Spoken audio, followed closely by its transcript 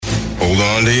Hold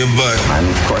on to your butt. I'm,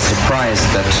 of course, surprised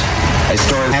that a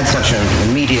story had such an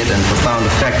immediate and profound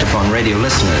effect upon radio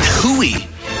listeners.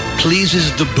 Hooey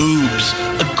pleases the boobs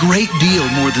a great deal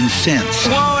more than sense.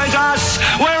 Woe is us!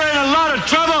 We're in a lot of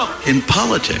trouble! In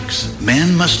politics,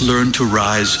 man must learn to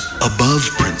rise above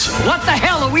principle. What the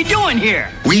hell are we doing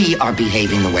here? We are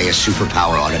behaving the way a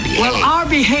superpower ought to behave. Well, our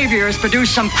behavior has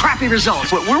produced some crappy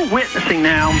results. What we're witnessing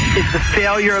now is the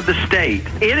failure of the state.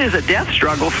 It is a death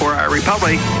struggle for our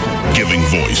republic. Giving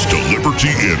voice to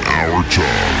liberty in our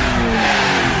time.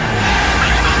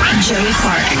 Joey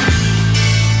Clark.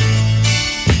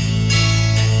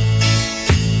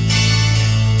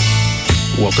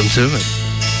 Welcome to it.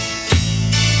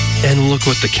 And look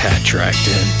what the cat tracked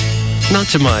in. Not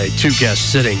to my two guests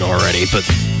sitting already, but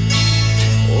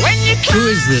who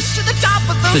is this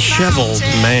disheveled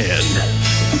man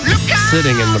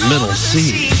sitting in the middle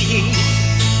seat?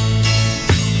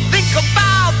 Think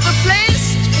about the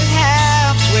place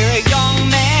perhaps where a young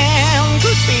man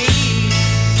could be.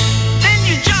 Then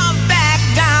you jump back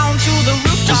down to the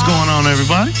rooftop. What's going on,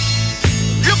 everybody?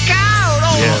 Look out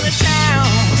over the town.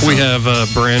 We have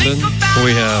Brandon.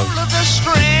 We have,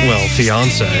 well,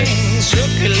 fiance. Yeah,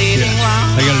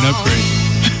 I got an upgrade.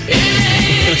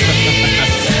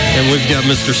 And we've got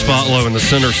Mr. Spotlow in the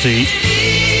center seat.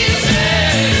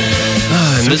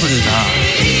 And this is,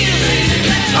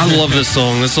 I love this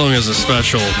song. This song has a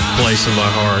special place in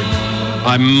my heart.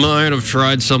 I might have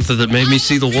tried something that made me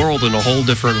see the world in a whole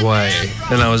different way.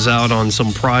 And I was out on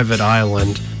some private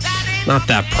island. Not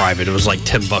that private. It was like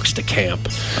 $10 to camp.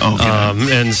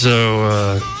 Okay. And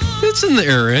so it's in the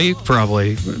area. You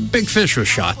probably Big Fish was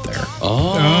shot there.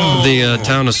 The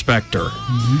town of Spectre.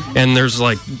 Mm-hmm. And there's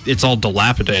like it's all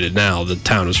dilapidated now. The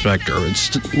town of Spectre.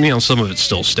 It's some of it's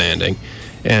still standing.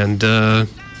 And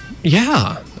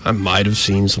yeah, I might have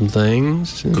seen some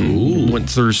things. Cool. Went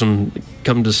through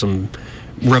come to some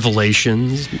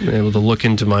revelations, able to look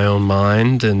into my own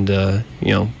mind and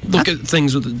look at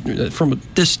things from a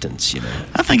distance.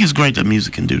 I think it's great that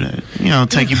music can do that.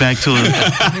 Take you back to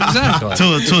exactly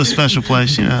to a special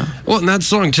place. Well, and that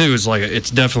song too is like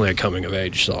it's definitely a coming of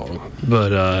age song.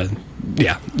 But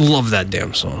yeah, love that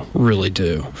damn song, really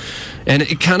do. And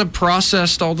it kind of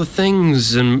processed all the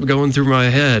things and going through my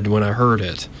head when I heard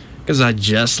it. Because I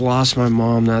just lost my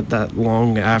mom not that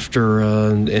long after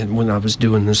when I was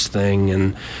doing this thing.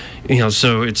 And,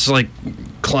 so it's like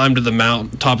climb to the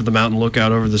top of the mountain, look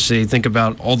out over the sea, think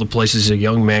about all the places a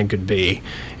young man could be.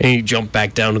 And you jump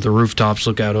back down to the rooftops,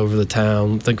 look out over the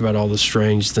town, think about all the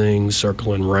strange things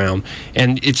circling around.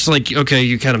 And it's like, okay,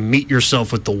 you kind of meet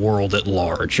yourself with the world at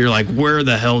large. You're like, where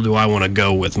the hell do I want to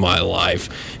go with my life?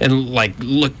 And like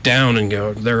look down and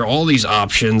go, there are all these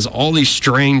options, all these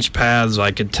strange paths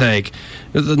I could take.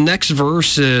 The next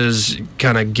verse is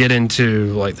kind of get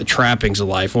into like the trappings of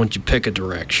life once you pick a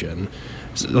direction.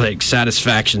 Like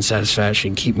satisfaction,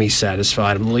 keep me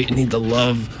satisfied. I need the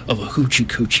love of a hoochie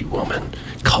coochie woman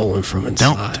calling from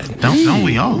inside. Don't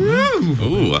we all?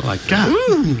 Ooh, I like that.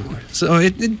 Ooh. So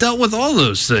it dealt with all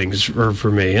those things for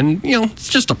me. And, it's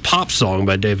just a pop song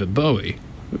by David Bowie.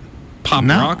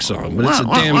 Rock song, but it's a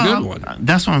damn good one.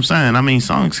 That's what I'm saying. I mean,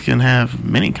 songs can have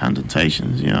many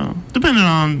connotations, depending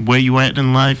on where you at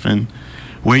in life and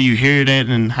where you hear it at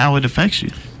and how it affects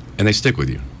you. And they stick with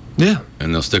you. Yeah.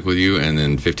 And they'll stick with you, and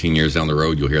then 15 years down the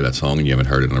road, you'll hear that song, and you haven't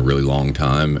heard it in a really long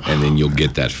time, and then you'll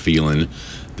get that feeling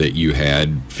that you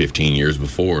had 15 years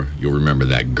before. You'll remember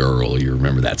that girl. You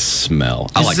remember that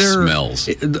smell. I like smells.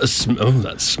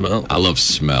 That smell. I love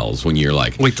smells when you're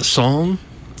like... Wait, the song?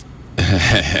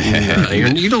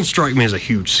 You don't strike me as a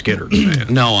huge Skinner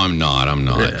fan. No, I'm not.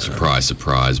 Yeah.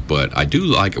 Surprise. But I do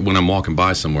like when I'm walking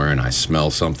by somewhere and I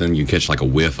smell something. You catch like a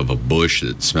whiff of a bush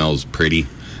that smells pretty,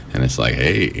 and it's like,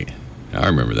 hey, I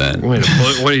remember that. Wait,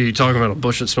 what are you talking about? A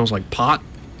bush that smells like pot?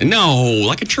 No,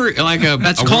 like a tree, like a.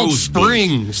 That's a called rose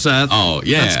spring, bush. Seth. Oh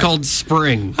yeah, that's called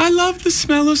spring. I love the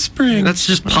smell of spring. That's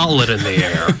just pollen in the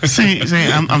air. see,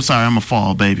 I'm sorry, I'm a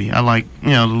fall baby. I like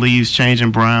the leaves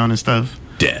changing brown and stuff.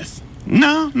 Death.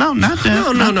 No, not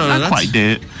death. No, not quite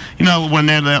dead. When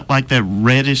they're like that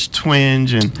reddish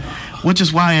twinge, and which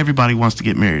is why everybody wants to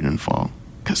get married in the fall,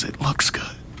 because it looks good.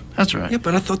 That's right. Yeah,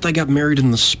 but I thought they got married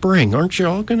in the spring. Aren't you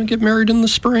all going to get married in the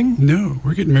spring? No,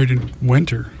 we're getting married in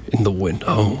winter. In the winter.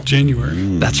 Oh, January.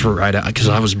 That's right, because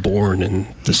I was born in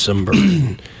December.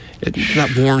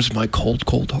 That warms my cold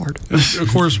heart. Of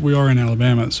course, we are in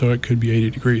Alabama, so it could be 80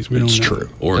 degrees. We don't know. It's true.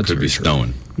 Or it could be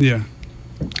snowing. Yeah.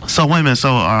 So wait a minute. So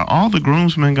are all the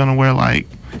groomsmen going to wear like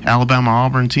Alabama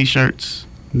Auburn T-shirts?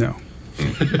 No.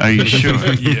 Are you sure?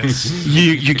 Yes.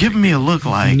 You're giving me a look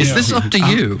like. Is this up to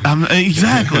you?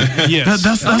 Exactly. Yes.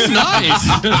 That's nice.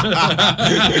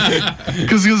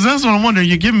 Because that's what I'm wondering.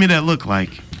 You're giving me that look like,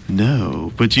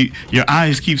 no, but your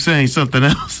eyes keep saying something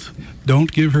else.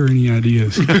 Don't give her any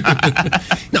ideas.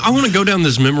 Now, I want to go down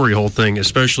this memory hole thing,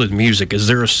 especially with music. Is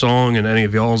there a song in any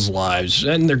of y'all's lives,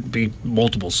 and there could be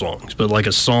multiple songs, but like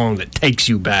a song that takes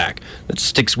you back, that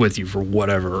sticks with you for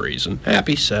whatever reason?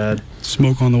 Happy, sad?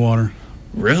 Smoke on the Water.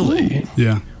 Really?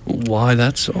 Yeah. Why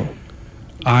that song?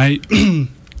 I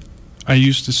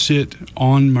used to sit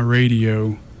on my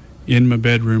radio in my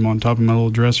bedroom on top of my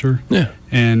little dresser. Yeah.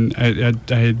 And I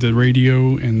had the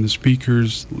radio and the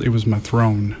speakers. It was my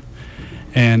throne.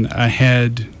 And I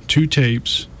had 2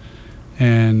 tapes,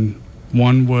 and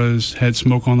one had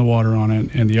Smoke on the Water on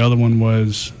it, and the other one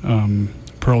was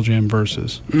Pearl Jam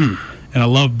Versus. And I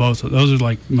love both of those. Are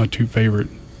like my 2 favorite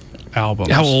albums.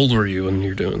 How old were you when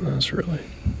you're doing this, really?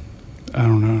 I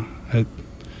don't know.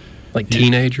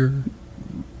 Teenager?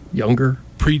 Younger?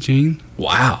 Preteen.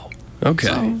 Wow. Okay.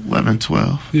 So 11,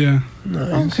 12. Yeah.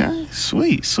 Nice. Okay.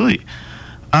 Sweet.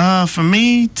 For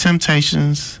me,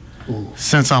 Temptations. Ooh.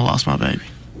 Since I Lost My Baby.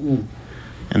 Ooh.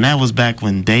 And that was back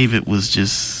when David was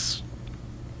just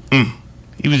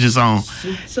he was just on.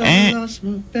 Since I lost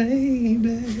my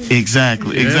baby.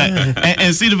 Exactly.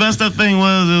 And see, the messed up thing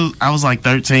was I was like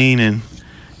 13, and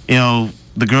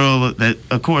the girl that,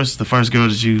 of course, the first girl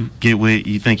that you get with,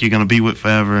 you think you're gonna be with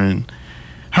forever, and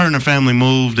her and her family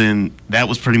moved, and that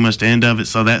was pretty much the end of it.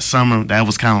 So that summer, that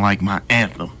was kind of like my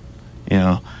anthem,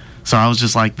 So I was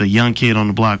just like the young kid on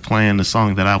the block playing the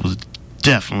song that I was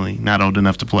definitely not old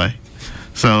enough to play.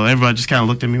 So everybody just kind of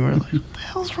looked at me and were like, what the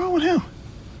hell's wrong with him?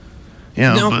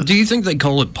 Now, do you think they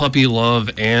call it puppy love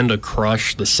and a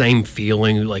crush the same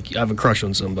feeling? Like, you have a crush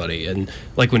on somebody, and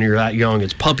like when you're that young,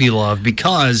 it's puppy love,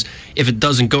 because if it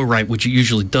doesn't go right, which it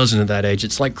usually doesn't at that age,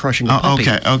 it's like crushing a puppy.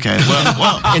 Okay.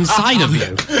 Well, inside of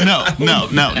you. No.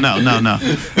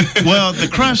 Well, the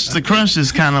crush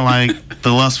is kind of like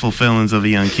the lustful feelings of a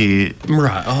young kid.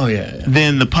 Right. Oh, yeah.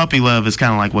 Then the puppy love is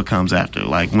kind of like what comes after.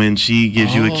 Like when she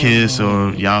gives you a kiss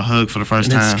or y'all hug for the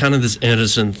first time. It's kind of this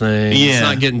innocent thing. Yeah. It's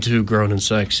not getting too grown and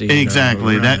sexy.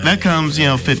 Exactly. That comes,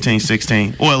 15,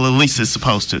 16. Well, at least it's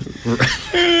supposed to.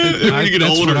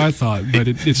 That's what I thought, but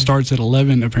it starts at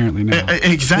 11 apparently now.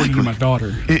 Exactly. According to my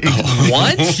daughter.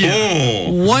 What?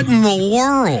 Yeah. What in the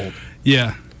world?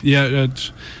 Yeah.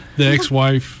 The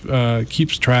ex-wife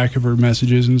keeps track of her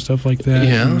messages and stuff like that.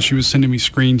 Yeah. And she was sending me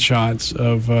screenshots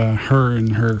of her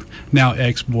and her now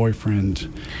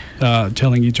ex-boyfriend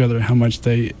telling each other how much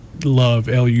they love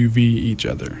LUV each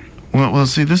other. Well,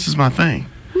 see, this is my thing.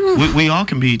 We all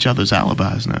can be each other's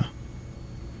alibis now.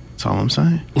 That's all I'm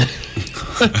saying.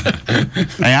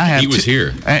 He was here.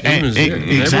 Exactly.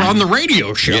 They were on the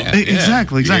radio show. Yeah.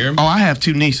 Exactly. Oh, I have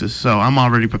 2 nieces, so I'm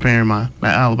already preparing my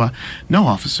alibi. No,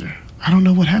 officer. I don't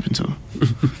know what happened to him.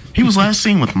 He was last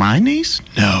seen with my niece?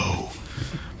 No.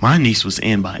 My niece was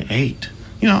in by 8.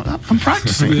 I'm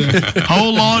practicing.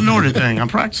 Whole Law and Order thing. I'm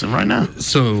practicing right now.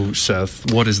 So,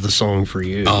 Seth, what is the song for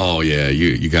you? Oh, yeah.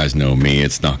 You guys know me.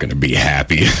 It's not going to be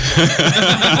happy.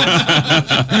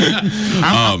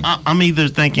 I'm either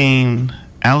thinking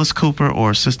Alice Cooper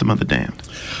or System of a Down.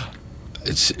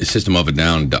 It's System of a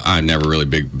Down. I've never really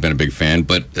been a big fan,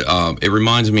 but it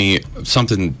reminds me of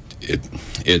something.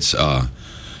 It's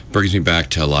brings me back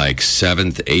to like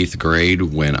 7th, 8th grade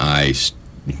when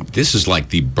this is like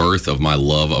the birth of my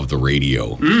love of the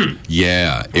radio.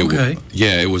 Yeah.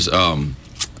 It was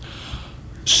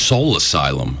Soul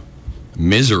Asylum,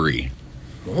 Misery.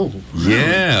 Oh.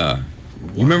 Yeah.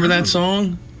 You remember that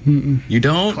song? You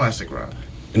don't? Classic rock.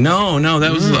 No,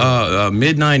 that was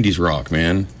mid-90s rock,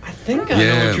 man. I think I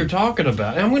know what you're talking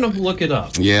about. I'm going to look it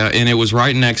up. Yeah, and it was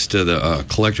right next to the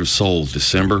Collective Soul,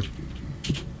 December.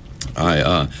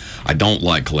 I don't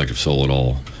like Collective Soul at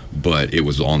all, but it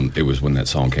was when that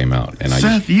song came out. And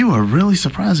Seth, you are really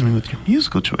surprising me with your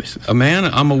musical choices. Man,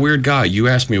 I'm a weird guy. You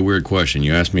asked me a weird question.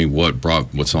 You asked me what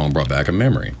song brought back a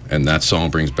memory, and that song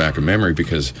brings back a memory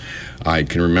because I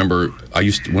can remember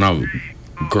when I was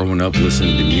growing up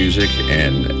listening to music,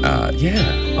 and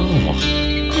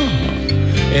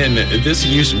and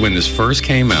when this first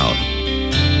came out.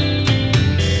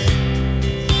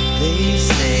 They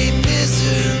say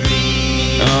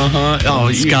misery Oh,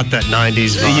 it's got that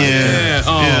 90s vibe. Yeah.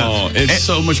 Oh, it's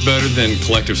so much better than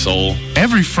Collective Soul.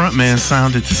 Every frontman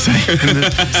sounded the same.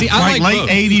 See, I like late both.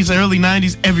 80s, early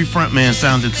 90s, every frontman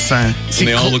sounded the same. And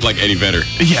they all look like Eddie Vedder.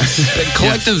 Yes.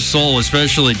 Collective Soul,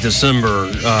 especially December,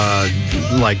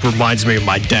 like reminds me of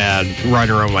my dad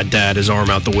riding around with my dad, his arm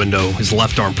out the window, his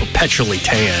left arm perpetually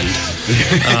tanned.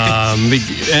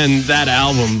 And that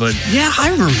album, but yeah,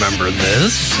 I remember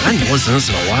this. I hadn't listened to this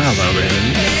in a while though,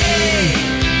 man.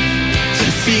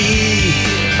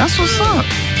 That's what's up.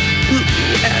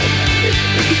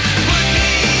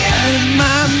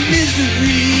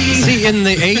 See, in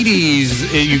the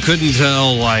 80s, you couldn't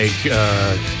tell, like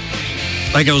I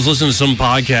was listening to some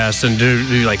podcast and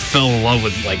dude like fell in love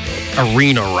with like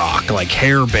arena rock, like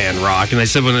hair band rock. And they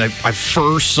said when I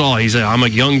first saw, he said, I'm a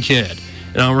young kid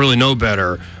and I don't really know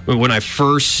better. But when I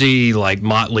first see like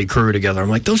Motley Crue together, I'm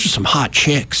like, those are some hot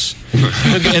chicks.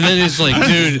 And then it's like,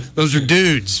 dude, those are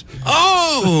dudes.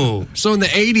 Oh! So in the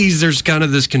 80s, there's kind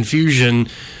of this confusion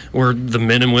where the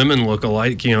men and women look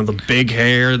alike, you know, the big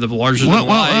hair, the larger than life.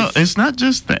 Well, it's not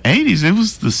just the 80s, it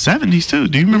was the 70s too.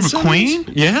 Do you remember Queen?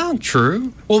 Yeah,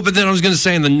 true. Well, but then I was going to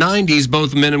say in the 90s,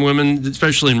 both men and women,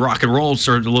 especially in rock and roll,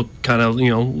 started to look kind of, you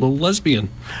know, a little lesbian.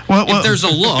 If there's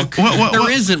a look, there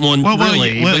isn't one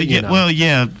really.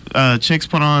 Chicks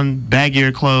put on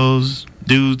baggier clothes,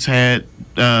 dudes had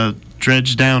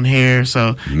dredged down hair,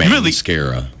 so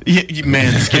mascara. Yeah,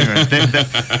 mascara.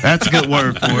 That's a good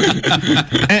word for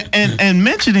it. And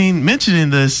mentioning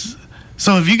this,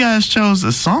 so have you guys chose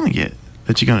a song yet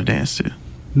that you're gonna dance to?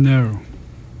 No.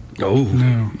 Oh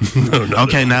no.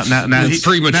 Okay, now it's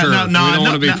premature. We don't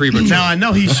want to be premature. Now I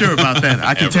know he's sure about that.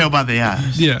 I can tell by the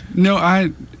eyes. Yeah. No,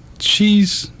 I'm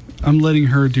letting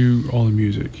her do all the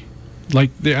music. Like,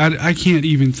 I can't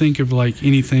even think of, like,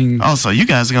 anything. Oh, so you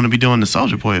guys are going to be doing the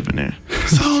Soulja Boy up in there.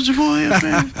 Soulja Boy up in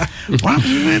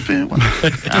there.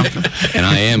 And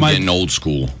I am getting old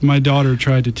school. My daughter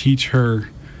tried to teach her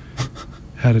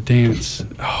how to dance.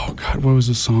 Oh, God, what was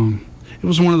the song? It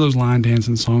was one of those line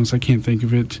dancing songs. I can't think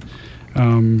of it.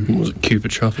 Was it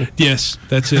Cupid Shuffle? Yes,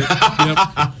 that's it. Yep.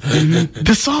 Mm-hmm.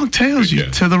 The song tells you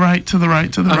to the right, to the right,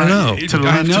 to the right. I know. To the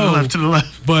left, to the left, to the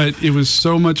left. But it was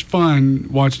so much fun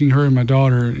watching her and my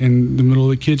daughter in the middle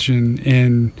of the kitchen,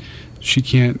 and she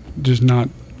can't just not.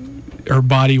 Her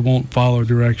body won't follow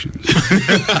directions.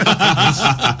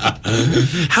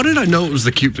 How did I know it was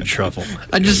the Cupid Shuffle?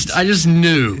 I just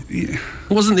knew. It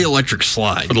wasn't the Electric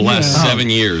Slide. For the last 7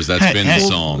 years, that's been the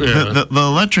song. The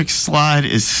Electric Slide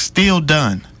is still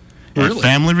done Really? at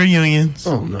family reunions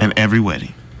no. and every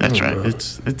wedding. That's right. No.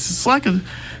 It's like a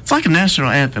national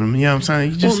anthem. You know what I'm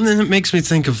saying? Well, and then it makes me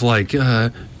think of like, do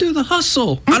the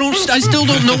hustle. I still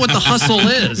don't know what the hustle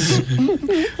is.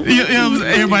 You know,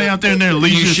 everybody out there in their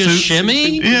leisure You just suits.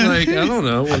 shimmy? Yeah. Like, I don't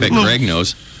know. I bet Greg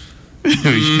knows. I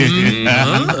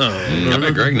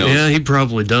bet Greg knows. Yeah, he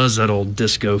probably does, that old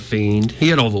disco fiend. He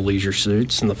had all the leisure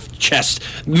suits and the chest.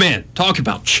 Man, talk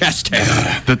about chest hair.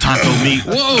 The taco meat.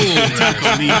 Whoa.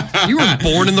 Taco meat. You were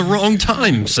born in the wrong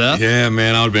time, Seth. Yeah,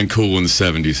 man, I would have been cool in the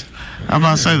 70s. I'm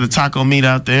about to say the taco meat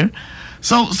out there.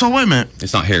 So wait a minute.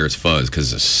 It's not hair, it's fuzz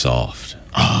because it's soft.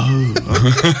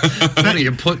 What, do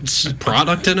you put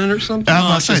product in it or something? I was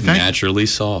about It's to just say, naturally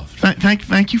soft.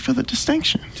 thank you for the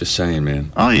distinction. Just saying,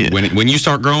 man. Oh, yeah. When you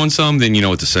start growing some, then you know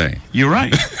what to say. You're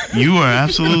right. You are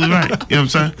absolutely right. You know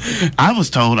what I'm saying? I was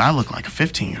told I look like a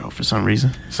 15-year-old for some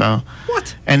reason. So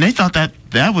What? And they thought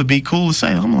that would be cool to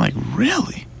say. I'm like,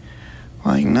 really?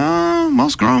 Like, no,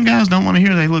 most grown guys don't want to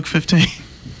hear they look 15.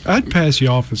 I'd pass you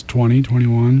off as 20,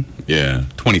 21. Yeah,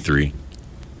 23.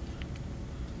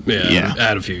 Yeah, I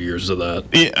had a few years of that.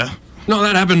 Yeah. No,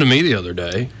 that happened to me the other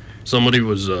day. Somebody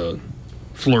was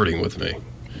flirting with me,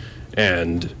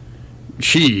 and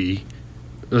she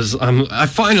was. I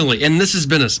finally, and this has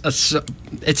been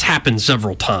it's happened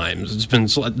several times. It's been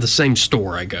the same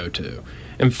store I go to,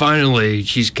 and finally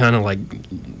she's kind of like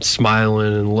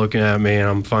smiling and looking at me,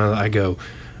 and I go,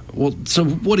 well, so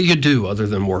what do you do other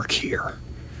than work here?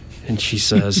 And she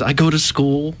says, I go to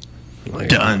school. Like,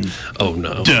 Done. Oh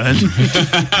no. Done.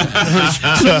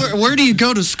 So where do you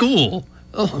go to school?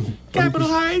 Oh, Capitol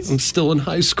Heights. I'm still in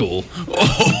high school.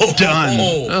 Oh, done.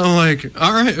 I'm like,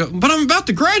 all right, but I'm about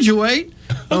to graduate.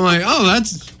 I'm like, oh,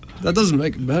 that doesn't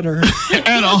make it better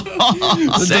At all.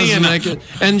 That doesn't make it.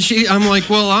 And I'm like,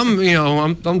 well,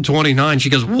 I'm 29.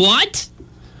 She goes, what?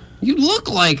 You look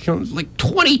like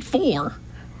 24.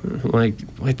 Like,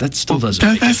 wait, that still doesn't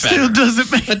make it better. Still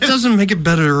doesn't make That doesn't make it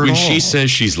better at all. When she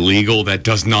says she's legal, that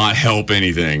does not help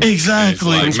anything.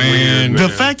 Exactly. It's like, man. The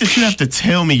fact that you have to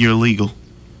tell me you're legal.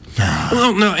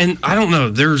 Well, no, and I don't know.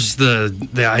 There's the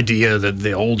idea that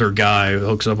the older guy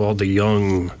hooks up all the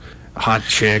young hot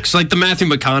chicks, like the Matthew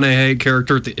McConaughey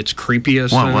character. It's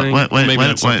creepiest.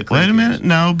 Wait a minute.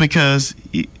 No, because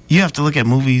you have to look at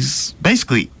movies.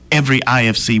 Basically, every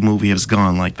IFC movie has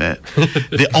gone like that.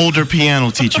 The older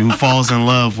piano teacher who falls in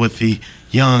love with the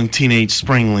young teenage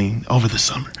springling over the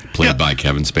summer. Played by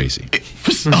Kevin Spacey.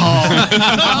 Too soon.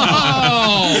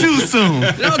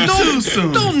 No, Too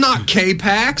soon. Don't knock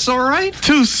K-Pax, all right?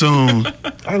 Too soon.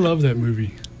 I love that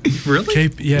movie. Really?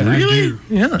 Yeah, I do.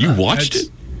 Yeah. You watched it?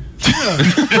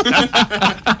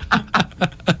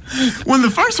 When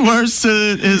the first word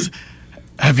said is,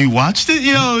 "Have you watched it?"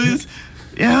 You know,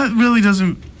 it really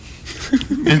doesn't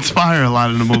inspire a lot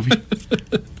in the movie.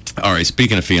 All right.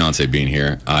 Speaking of fiance being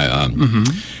here,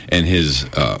 and his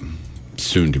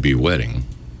soon-to-be wedding,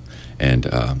 and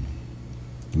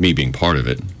me being part of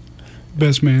it.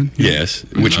 Best man. Yes,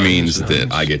 which means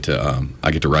that I get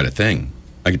to write a thing.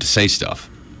 I get to say stuff.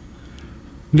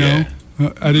 No. Yeah.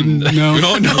 I didn't know.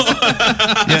 No.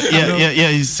 Yeah.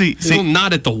 You see. Well,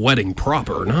 not at the wedding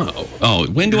proper, no. Oh,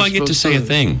 when do I get to say a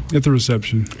thing? At the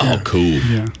reception. Oh, cool.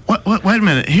 Yeah. Wait a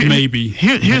minute. Maybe.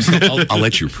 Here's I'll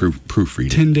let you proofread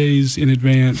it. 10 days in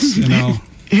advance, and I'll.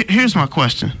 Here's my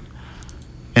question,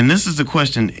 and this is the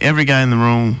question every guy in the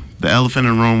room, the elephant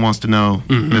in the room, wants to know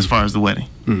as far as the wedding.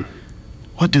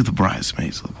 What do the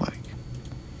bridesmaids look like?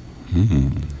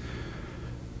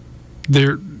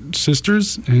 They're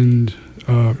sisters and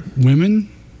women.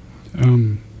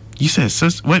 You said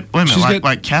sister. Wait a minute.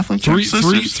 Like Catholic church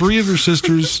sisters? Three of her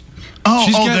sisters. Oh,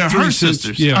 got they're three her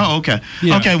sisters. Yeah. Oh, okay.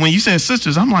 Yeah. Okay, when you said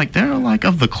sisters, I'm like, they're like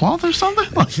of the cloth or something?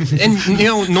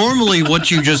 And, normally what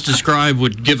you just described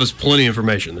would give us plenty of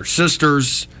information. They're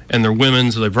sisters and they're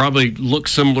women, so they probably look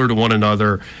similar to one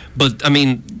another. But, I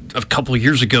mean, a couple of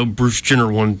years ago, Bruce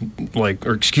Jenner won,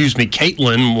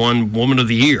 Caitlyn won Woman of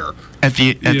the Year. At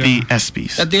the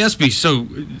ESPYs. At the ESPYs. So,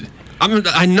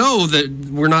 I know that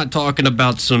we're not talking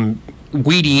about some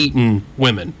weed-eating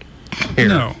women here.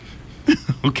 No.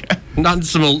 Okay. Not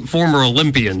some former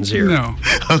Olympians here. No.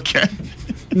 Okay.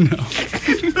 No.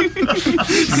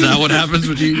 Is that what happens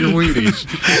when you eat your Wheaties?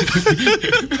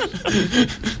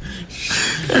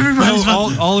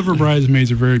 All of her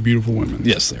bridesmaids are very beautiful women.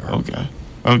 Yes, they are. Okay.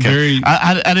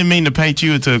 I didn't mean to paint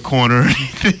you into a corner or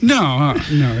anything. No,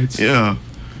 it's... Yeah.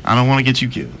 I don't want to get you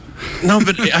killed. No,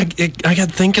 but I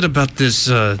got thinking about this.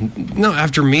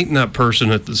 After meeting that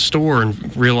person at the store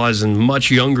and realizing much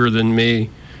younger than me,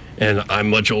 and I'm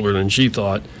much older than she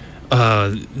thought,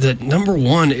 that number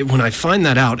one, when I find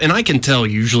that out, and I can tell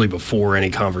usually before any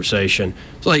conversation,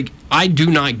 it's like I do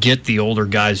not get the older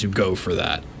guys who go for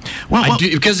that. I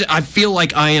do, because I feel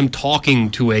like I am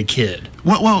talking to a kid.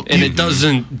 It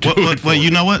doesn't. Well, you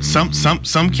know what?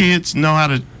 Some kids know how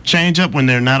to change up when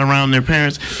they're not around their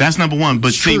parents. That's number one.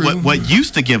 But see, what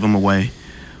used to give them away,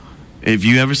 if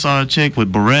you ever saw a chick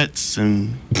with barrettes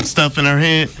and stuff in her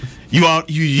head,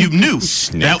 you knew.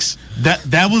 Snakes.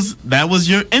 That was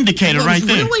your indicator right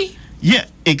there. Really? Yeah,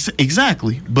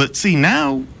 exactly. But see,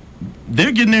 now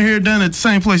they're getting their hair done at the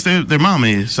same place their mama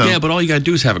is. So. Yeah, but all you got to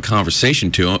do is have a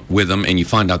conversation with them, and you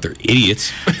find out they're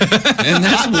idiots. And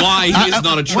that's why he is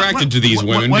not attracted to these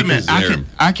women. Wait a minute.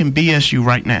 I can BS you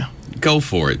right now. Go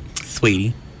for it,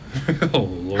 sweetie. Oh,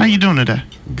 Lord. How you doing today?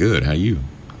 Good. How you?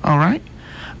 All right.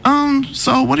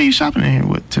 So what are you shopping in here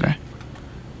with today?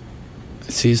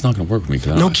 See, it's not going to work with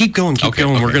me. No, keep going. Keep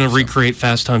going. Okay, We're going to recreate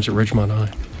Fast Times at Ridgemont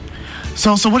High.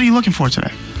 So what are you looking for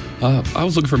today? I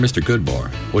was looking for Mr. Goodbar.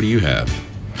 What do you have?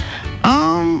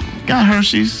 Got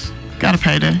Hershey's. Got a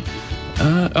Payday.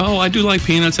 I do like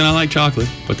peanuts and I like chocolate,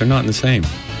 but they're not in the same.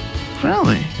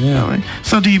 Really? Yeah. Really?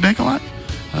 So do you bake a lot?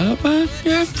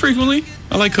 Yeah, frequently.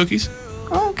 I like cookies.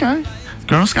 Okay.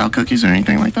 Girl Scout cookies or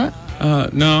anything like that?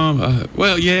 No.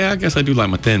 Well, yeah, I guess I do like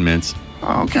my Thin Mints.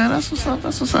 Okay, that's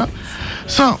what's up.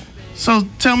 So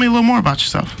tell me a little more about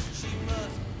yourself.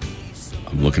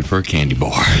 I'm looking for a candy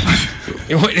bar.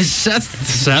 Wait, is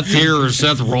Seth here or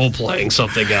Seth role-playing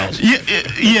something else?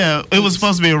 Yeah, it was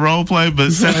supposed to be a role play,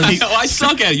 but Seth... I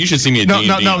suck at it. You should see me at No.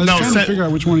 D&D. I was trying to figure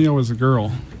out which one of y'all was a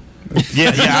girl.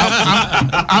 Yeah.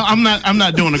 I'm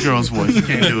not doing a girl's voice.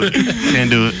 Can't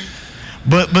do it.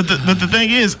 But the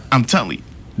thing is, I'm telling you,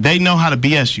 they know how to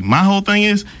BS you. My whole thing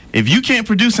is, if you can't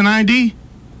produce an ID,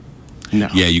 no.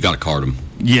 Yeah, you got to card them.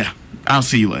 Yeah, I'll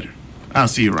see you later. I'll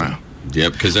see you around.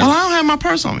 Yep, because I don't have my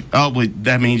purse on me. Oh, but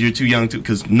that means you're too young to,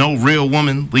 because no real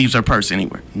woman leaves her purse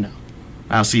anywhere. No.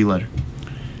 I'll see you later.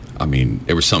 I mean,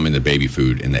 there was something in the baby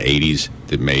food in the 80s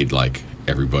that made, like,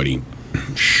 everybody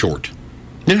short.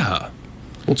 Yeah.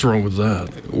 What's wrong with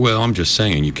that? Well, I'm just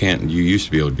saying you can't. You used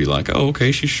to be able to be like, oh,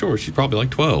 okay, she's short. She's probably like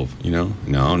 12. You know,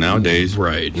 no, nowadays,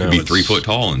 right? She'd be 3 foot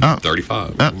tall and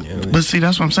 35. But see,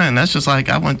 that's what I'm saying. That's just like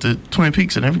I went to Twin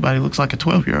Peaks and everybody looks like a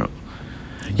 12-year-old.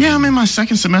 Yeah, I'm in my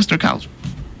second semester of college.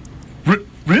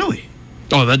 Really?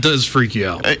 Oh, that does freak you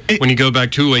out. When you go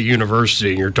back to a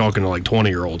university and you're talking to like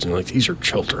 20-year-olds and you're like, these are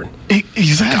children.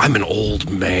 Exactly. Like, I'm an old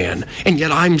man, and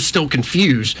yet I'm still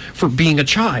confused for being a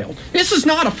child. This is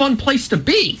not a fun place to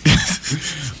be.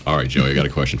 All right, Joey, I got a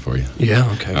question for you. Yeah,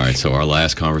 okay. All right, so our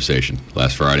last conversation,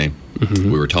 last Friday, we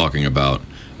were talking about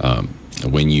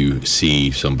when you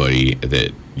see somebody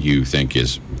that you think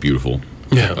is beautiful,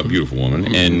 a beautiful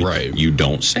woman, and you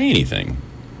don't say anything.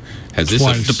 Has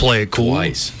this to play it cool?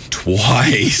 Twice. To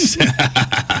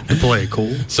play it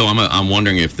cool. So I'm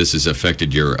wondering if this has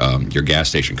affected your gas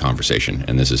station conversation,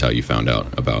 and this is how you found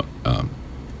out about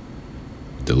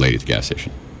the lady at the gas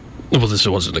station. Well, this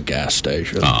wasn't a gas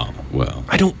station. Oh, well.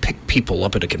 I don't pick people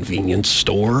up at a convenience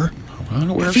store.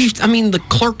 I mean, the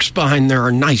clerks behind there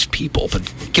are nice people,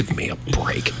 but give me a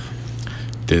break.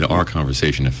 Did our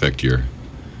conversation affect your...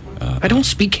 I don't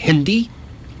speak Hindi.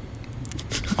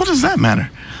 What does that matter?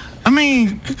 I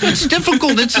mean, it's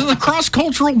difficult. It's the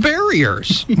cross-cultural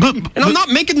barriers. And I'm not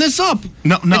making this up.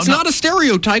 It's not a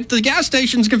stereotype. The gas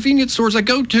stations, convenience stores I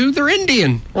go to, they're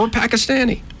Indian or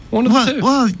Pakistani. One of the two.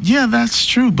 Well, yeah, that's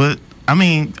true. But, I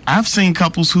mean, I've seen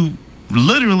couples who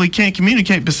literally can't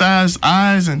communicate besides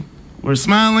eyes and we're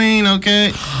smiling,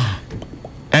 okay?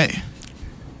 Hey,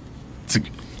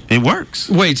 it works.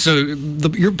 Wait, so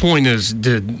your point is,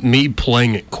 did me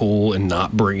playing it cool and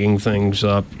not bringing things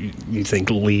up, you think,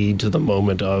 lead to the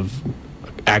moment of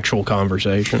actual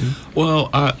conversation? Well,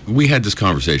 we had this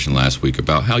conversation last week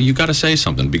about how you got to say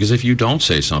something, because if you don't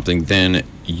say something, then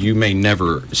you may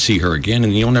never see her again,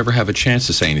 and you'll never have a chance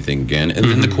to say anything again. And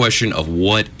then the question of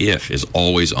what if is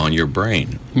always on your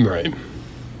brain. Right.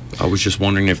 I was just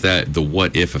wondering if the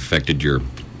what if affected your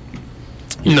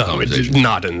no, it's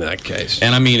not in that case.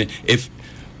 And I mean, if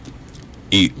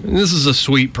this is a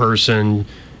sweet person,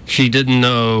 she didn't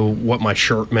know what my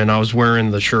shirt meant. I was wearing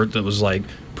the shirt that was like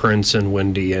Prince and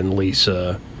Wendy and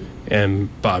Lisa and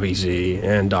Bobby Z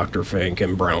and Dr. Fink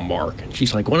and Brown Mark. And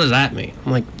she's like, what does that mean?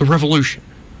 I'm like, the revolution.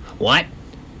 What?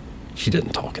 She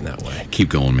didn't talk in that way. Keep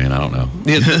going, man. I don't know.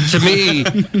 Yeah,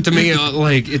 to me,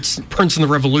 like, it's Prince and the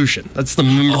Revolution. That's the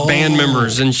band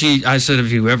members. And I said,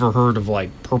 have you ever heard of, like,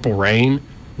 Purple Rain?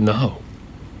 No.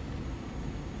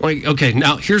 Like, okay,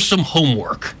 now here's some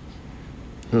homework.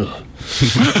 Daddy.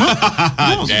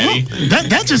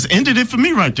 That just ended it for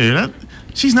me right there.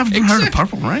 She's never heard of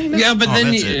Purple Rain? Yeah, but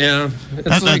then,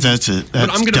 that's it. But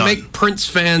I'm going to make Prince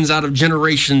fans out of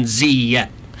Generation Z yet.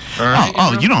 All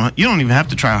right, you don't even have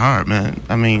to try hard, man.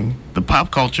 I mean, the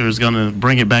pop culture is going to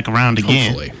bring it back around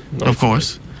again. Hopefully. Of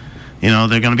course. You know,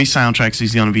 there are going to be soundtracks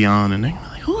he's going to be on, and they're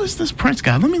like, who is this Prince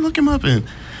guy? Let me look him up, and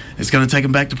it's going to take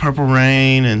him back to Purple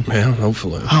Rain. And yeah,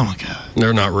 hopefully. Oh, my God.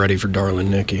 They're not ready for Darling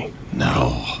Nikki.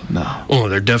 No. Oh,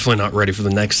 they're definitely not ready for the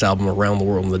next album, Around the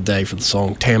World in the Day, for the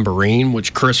song Tambourine,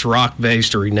 which Chris Rock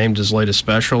based or he named his latest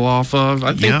special off of.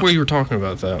 I think we were talking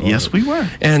about that. Yes, we were.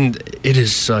 And it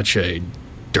is such a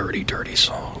dirty, dirty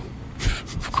song.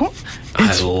 Of course.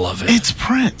 I love it. It's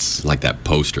Prince. Like that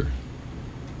poster.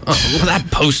 Oh, well,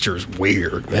 that poster is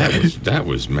weird. That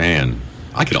was, man,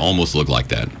 I could almost look like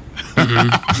that.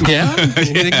 Yeah? You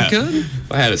think you could?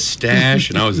 If I had a stash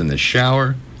and I was in the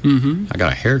shower, I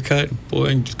got a haircut,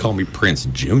 boy, just call me Prince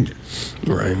Jr.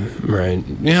 Right.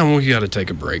 Yeah, well, we got to take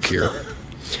a break here.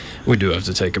 We do have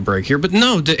to take a break here. But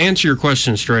no, to answer your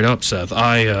question straight up, Seth,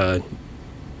 I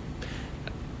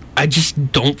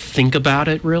just don't think about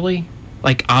it, really.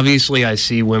 Like, obviously, I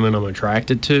see women I'm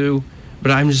attracted to,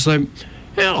 but I'm just like,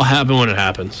 it'll happen when it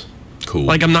happens. Cool.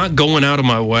 Like, I'm not going out of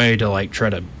my way to, like, try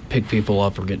to pick people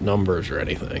up or get numbers or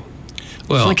anything.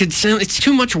 Well, like, it's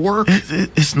too much work.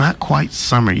 It's not quite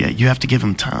summer yet. You have to give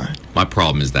him time. My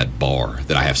problem is that bar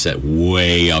that I have set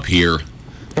way up here.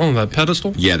 Oh, that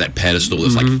pedestal? Yeah, that pedestal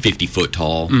is like 50 foot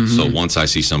tall. So once I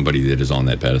see somebody that is on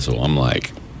that pedestal, I'm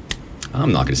like,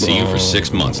 I'm not going to see you for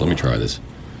 6 months. Let me try this.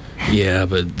 Yeah,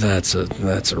 but that's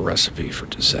a recipe for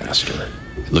disaster.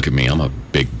 Look at me. I'm a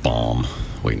big bomb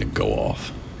waiting to go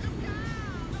off.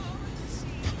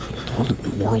 What in the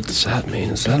world does that mean?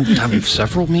 Does that have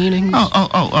several meanings?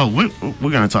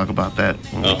 We're going to talk about that.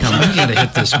 We got to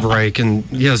hit this break. And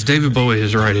yes, David Bowie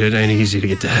is right. It ain't easy to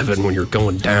get to heaven when you're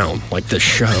going down like this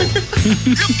show.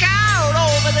 Look out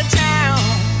over the town.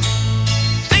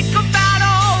 Think about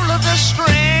all of the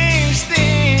strange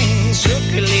things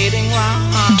circulating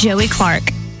around. Joey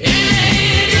Clark.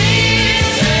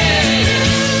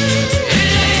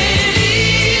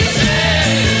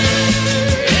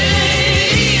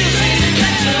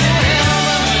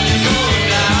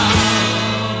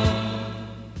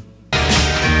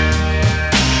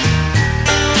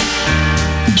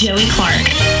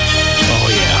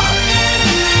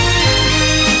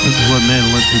 what men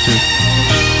listen to.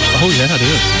 Oh yeah, it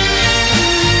is.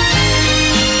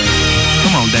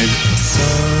 Come on, David.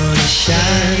 Sun is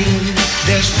shining,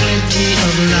 there's plenty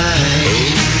of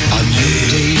light. A new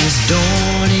day is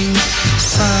dawning,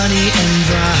 sunny and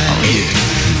bright.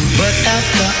 But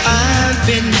after I've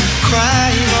been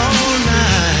crying all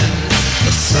night,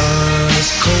 the sun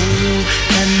is cold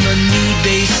and the new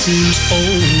day seems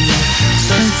old.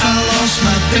 Since I lost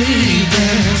my baby,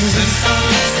 since I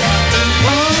lost my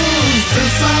baby, oh,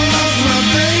 since I lost my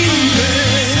baby.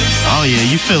 Oh yeah,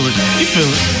 you feel it. You feel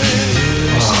it.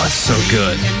 Oh, it's so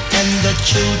good. And the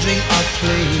children are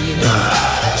playing.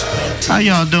 How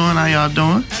y'all doing? How y'all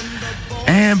doing?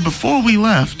 And before we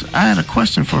left, I had a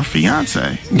question for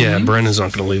fiance. Yeah, Brandon's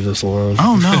not going to leave this alone.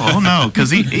 Oh no,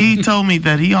 because he told me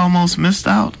that he almost missed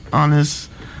out on his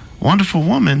wonderful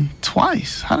woman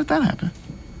twice. How did that happen?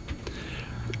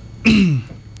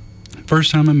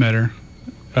 First time I met her,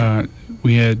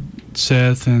 we had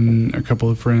Seth and a couple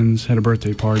of friends had a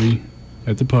birthday party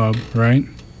at the pub, right?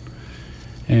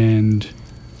 And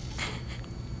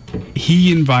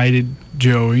he invited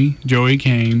Joey. Joey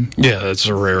came. Yeah, that's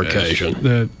a rare occasion.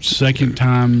 The second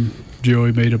time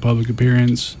Joey made a public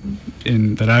appearance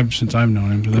since I've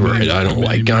known him. Right, I don't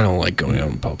like going out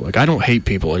in public. I don't hate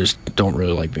people. I just don't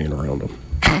really like being around them.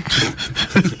 I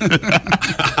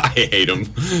hate them.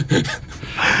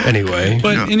 Anyway.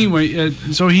 But anyway,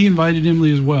 so he invited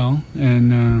Emily as well,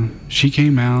 and she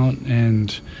came out,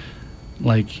 and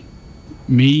like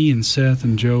me and Seth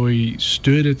and Joey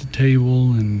stood at the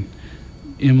table, and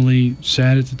Emily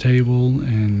sat at the table,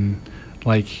 and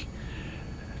like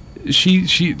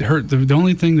the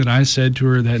only thing that I said to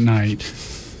her that night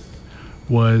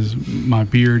was, my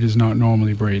beard is not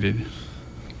normally braided.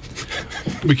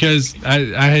 Because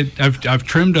I've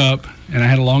trimmed up and I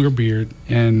had a longer beard,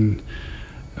 and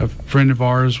a friend of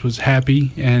ours was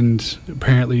happy and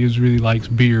apparently really likes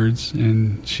beards,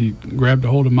 and she grabbed a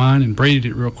hold of mine and braided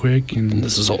it real quick, and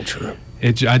this is all true.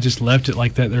 I just left it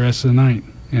like that the rest of the night,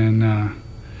 and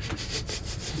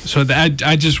so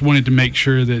I just wanted to make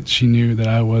sure that she knew that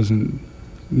I wasn't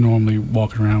normally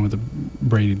walking around with a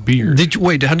braided beard. Did you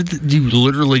wait? How did you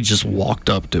literally just walked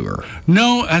up to her?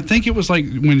 No, I think it was like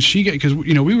when she got, because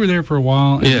we were there for a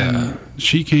while. And then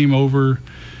she came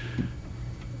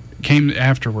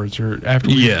afterwards, or after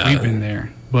we'd been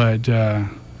there. But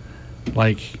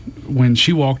like when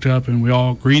she walked up and we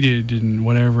all greeted and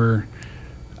whatever,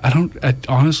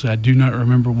 honestly I do not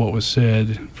remember what was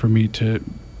said for me to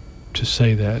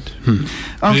say that.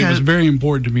 But it was very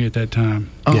important to me at that time.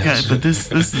 Okay, yes. But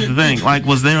this is the thing. Like,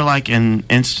 was there like an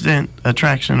instant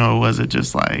attraction, or was it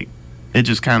just like it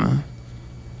just kind of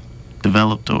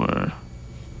developed, or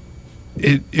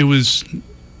it was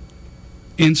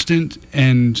instant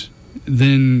and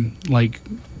then like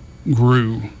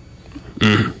grew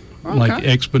like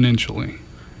exponentially.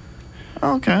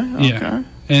 Okay. Yeah.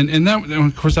 And that,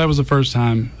 of course, that was the first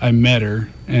time I met her,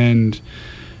 and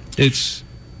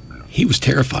he was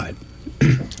terrified.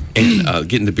 And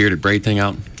getting the bearded braid thing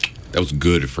out, that was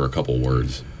good for a couple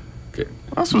words. Okay.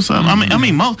 That's what's up. I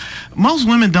mean, most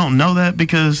women don't know that,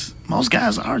 because most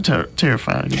guys are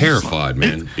terrified. Terrified,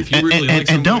 man. If you really like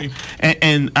somebody,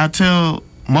 and I tell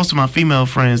most of my female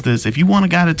friends this: if you want a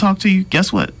guy to talk to you,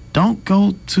 guess what? Don't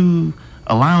go to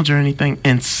a lounge or anything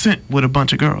and sit with a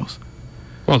bunch of girls.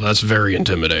 Well, that's very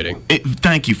intimidating.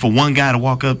 Thank you. For one guy to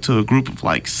walk up to a group of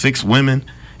like 6 women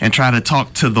and try to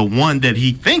talk to the one that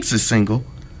he thinks is single,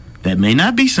 that may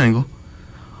not be single,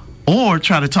 or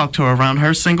try to talk to her around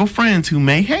her single friends who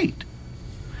may hate.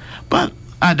 But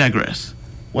I digress.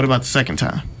 What about the second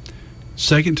time?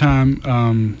 Second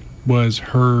time was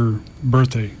her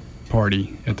birthday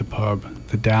party at the pub.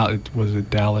 It was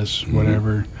at Dallas,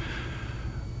 whatever.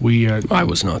 I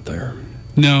was not there.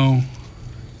 No.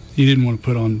 You didn't want to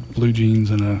put on blue jeans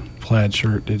and a plaid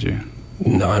shirt, did you?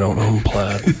 No, I don't own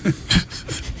plaid.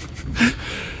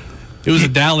 It was a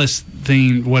Dallas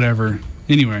themed, whatever.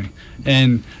 Anyway,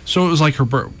 and so it was like her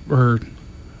what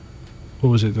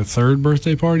was it, the third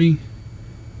birthday party?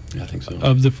 Yeah, I think so.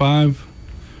 Of the 5.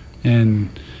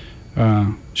 And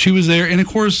she was there, and of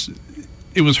course,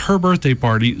 it was her birthday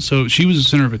party, so she was the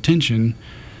center of attention.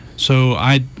 So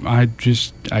I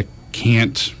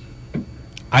can't.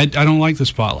 I don't like the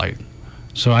spotlight,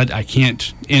 so I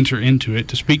can't enter into it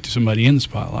to speak to somebody in the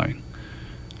spotlight.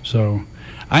 So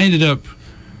I ended up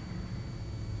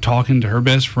talking to her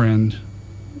best friend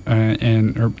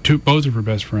both of her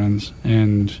best friends,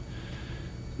 and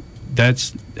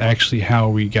that's actually how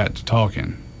we got to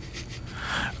talking.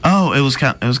 Oh, it was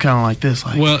kind of like this.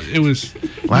 Like, well, it was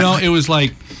it was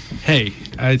like, hey,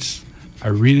 I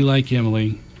really like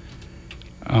Emily.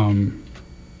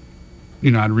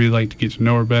 I'd really like to get to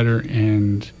know her better,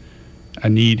 and I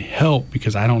need help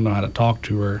because I don't know how to talk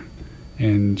to her,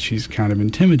 and she's kind of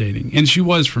intimidating. And she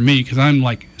was for me because I'm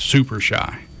like super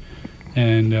shy.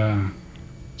 And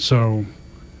so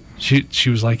she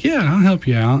was like, yeah, I'll help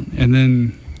you out. And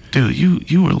then... Dude,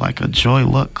 you were like a Joy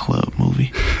Luck Club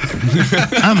movie.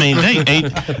 I mean,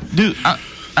 dude,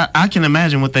 I can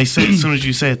imagine what they said as soon as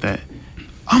you said that.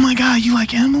 Oh my God, you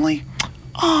like Emily?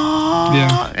 Oh,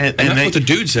 yeah. And that's what the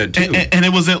dude said too. And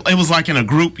it was like in a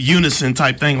group unison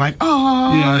type thing, like,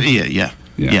 oh, yeah.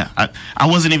 I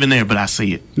wasn't even there, but I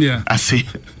see it. Yeah, I see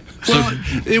it. Well,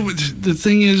 the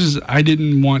thing is, I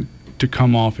didn't want to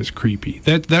come off as creepy.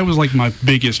 That was like my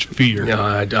biggest fear. Yeah,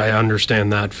 I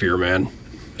understand that fear, man.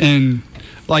 And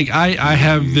like I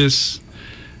have this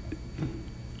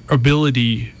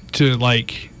ability to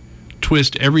like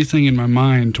twist everything in my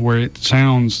mind to where it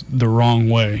sounds the wrong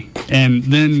way, and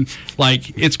then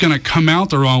like it's gonna come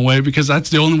out the wrong way because that's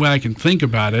the only way I can think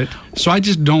about it. So I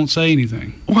just don't say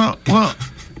anything. Well,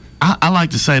 I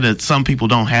like to say that some people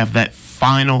don't have that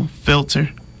final filter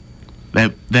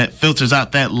that filters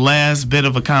out that last bit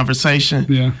of a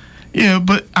conversation. Yeah,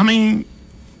 but I mean,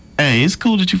 hey, it's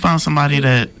cool that you found somebody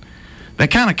that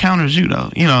kind of counters you,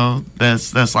 though.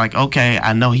 That's like, okay,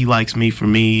 I know he likes me for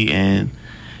me, and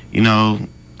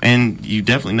and you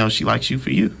definitely know she likes you for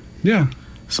you. Yeah.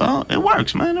 So it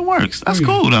works, man. It works. That's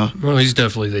cool, though. Well, he's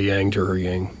definitely the yang to her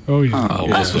yang. Oh yeah. Oh,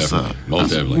 that's what's up.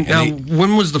 Most definitely. Now,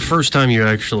 when was the first time you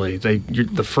actually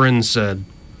the friend said,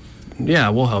 "Yeah,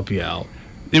 we'll help you out"?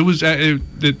 It was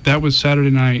that was Saturday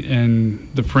night, and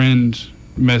the friend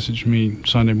messaged me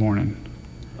Sunday morning,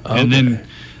 and then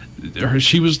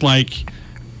she was like,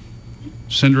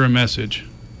 send her a message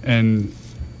and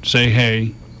say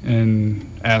hey and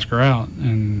ask her out,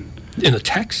 and in a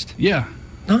text. Yeah.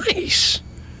 Nice.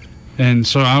 And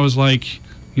so I was like,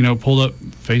 pulled up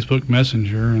Facebook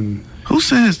Messenger, and who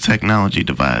says technology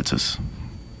divides us?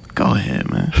 Go ahead,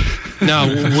 man. Now,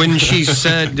 when she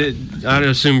said, I'd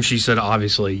assume she said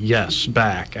obviously yes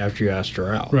back after you asked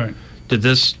her out. Right. Did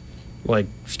this like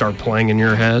start playing in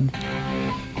your head?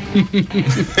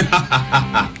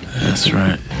 That's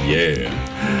right. Yeah.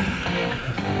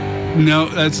 No,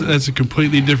 that's a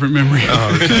completely different memory.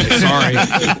 Oh, okay. Sorry,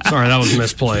 that was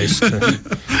misplaced.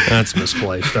 That's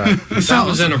misplaced. That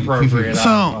was inappropriate. I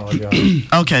apologize.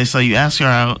 Okay, so you ask her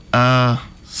out.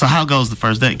 So how goes the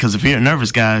first date? Because if you're a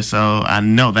nervous guy, so I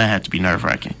know that had to be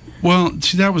nerve-wracking. Well,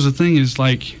 see, that was the thing is,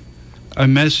 like, I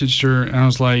messaged her, and I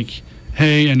was like,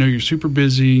 hey, I know you're super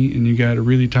busy, and you got a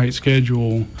really tight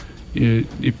schedule.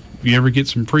 If you ever get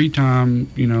some free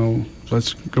time,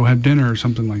 let's go have dinner or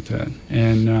something like that.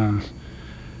 And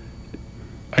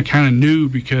I kind of knew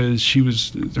because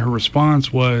her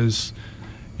response was,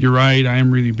 you're right, I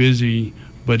am really busy,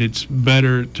 but it's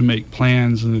better to make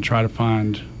plans than to try to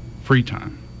find free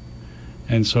time.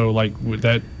 And so, like, with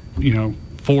that,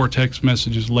 4 text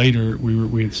messages later,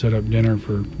 we had set up dinner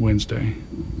for Wednesday.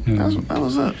 And that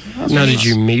was it. Now, did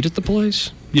you meet at the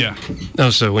place? Yeah. Oh,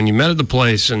 so when you met at the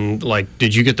place, and like,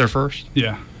 did you get there first?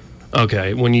 Yeah.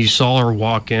 Okay. When you saw her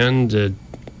walk in, did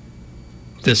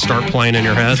this start playing in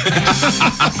your head?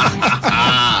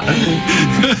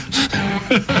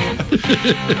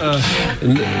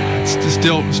 It's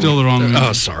still the wrong.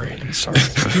 Oh, sorry.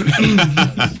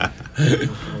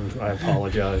 I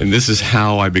apologize. And this is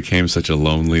how I became such a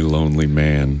lonely, lonely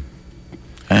man.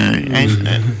 I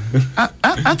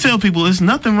tell people it's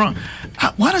nothing wrong.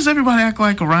 Why does everybody act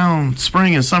like around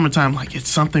spring and summertime like it's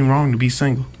something wrong to be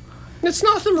single? It's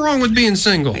nothing wrong with being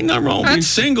single. Ain't nothing wrong with being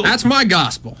single. That's my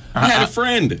gospel. I had a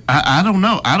friend. I don't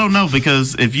know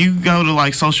because if you go to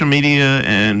like social media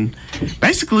and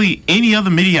basically any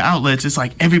other media outlets, it's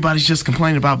like everybody's just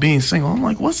complaining about being single. I'm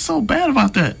like, what's so bad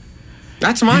about that?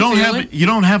 That's my feeling. You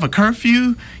don't have a curfew.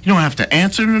 You don't have to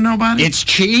answer to nobody. It's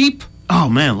cheap. Oh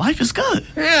man, life is good.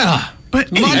 Yeah,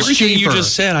 but everything you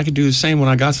just said, I could do the same when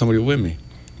I got somebody with me.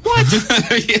 What?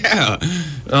 Yeah.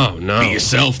 Oh no. Be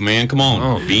yourself, man. Come on.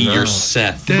 Oh, be no.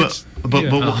 yourself. But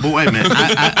wait a minute.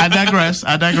 I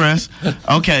digress.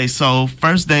 Okay, so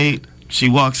first date, she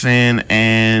walks in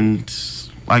and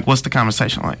like, what's the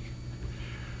conversation like?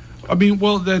 I mean,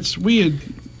 well, we had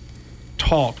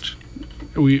talked.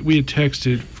 We had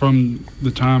texted from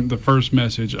the first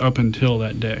message up until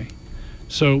that day.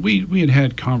 So we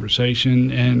had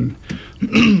conversation and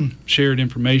shared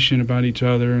information about each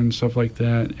other and stuff like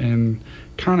that, and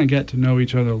kind of got to know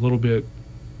each other a little bit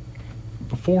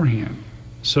beforehand.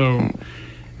 So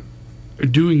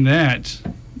doing that,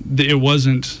 it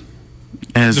wasn't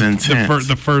as intense.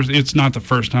 The first, it's not the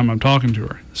first time I'm talking to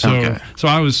her. So so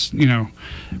I was,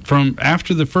 from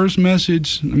after the first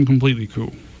message, I'm completely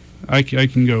cool. I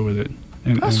can go with it.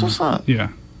 That's what's up. Yeah.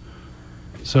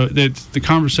 So that's the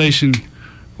conversation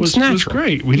was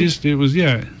great. That's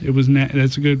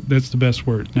the best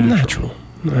word. Natural.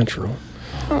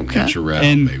 Okay. Natural,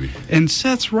 baby. And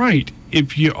Seth's right.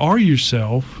 If you are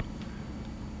yourself,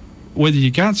 whether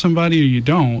you got somebody or you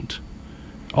don't,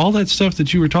 all that stuff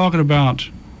that you were talking about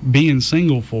being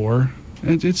single for,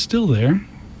 it's still there.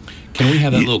 Can we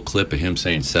have that little clip of him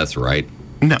saying Seth's right?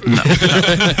 No.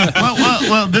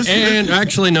 well, this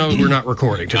actually, no, we're not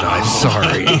recording tonight.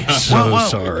 Sorry.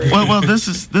 Sorry. Well, this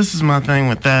is my thing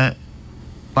with that.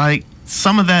 Like,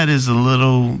 some of that is a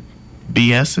little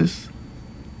BS's,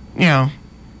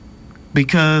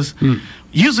 because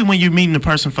usually when you're meeting a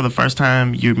person for the first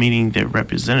time, you're meeting their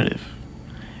representative.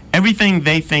 Everything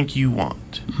they think you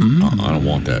want. I don't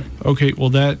want that. Okay, well,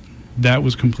 that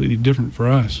was completely different for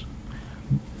us.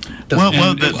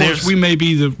 Of course, we may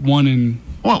be the one in.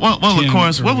 Well, of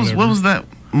course. What was that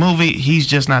movie? He's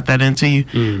just not that into you.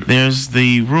 There's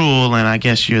the rule, and I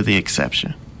guess you're the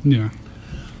exception. Yeah.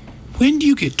 When do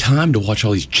you get time to watch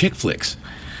all these chick flicks?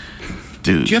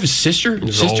 Dude. Do you have a sister?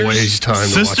 There's always time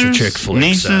to watch a chick flick.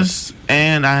 Nieces,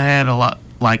 and I had a lot.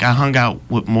 Like, I hung out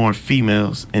with more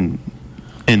females in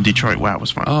Detroit, where I was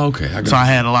from. Oh, okay. So I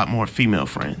had a lot more female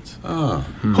friends.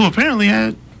 Who apparently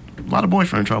had a lot of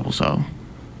boyfriend trouble. So,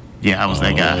 yeah, I was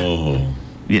that guy. Oh.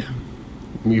 Yeah.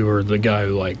 You were the guy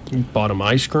who, bought them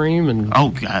ice cream and... Oh,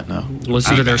 God, no.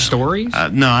 Listen to their stories?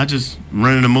 No, I just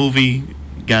rented a movie,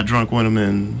 got drunk with them,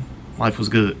 and life was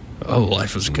good. Oh,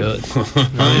 life was good.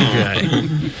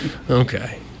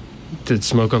 Okay. Did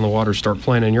Smoke on the Water start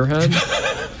playing in your head?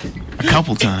 A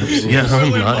couple times, yes. Oh,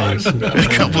 nice. A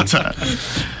couple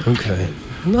times. Okay.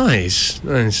 Nice.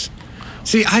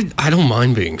 See, I don't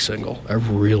mind being single. I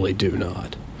really do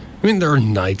not. I mean, there are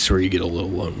nights where you get a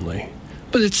little lonely.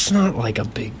 But it's not like a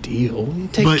big deal. You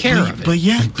take care of it. But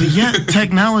yet,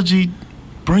 technology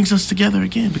brings us together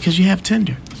again because you have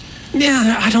Tinder.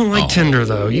 Yeah, I don't like Tinder,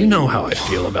 though. You know how I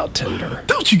feel about Tinder.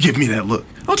 Don't you give me that look.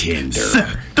 Tinder.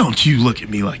 Seth, don't you look at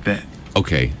me like that.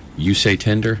 Okay, you say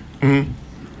Tinder? Mm-hmm.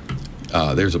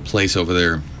 There's a place over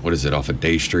there, what is it, off of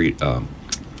Day Street,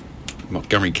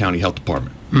 Montgomery County Health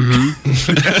Department.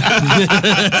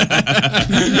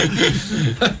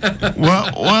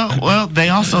 Well, they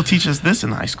also teach us this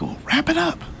in high school. Wrap it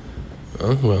up.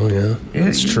 Oh, well, yeah.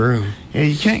 That's true. Yeah,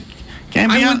 you can't be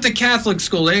I went to Catholic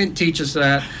school. They didn't teach us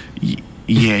that.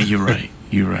 Yeah, you're right.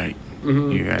 You're right.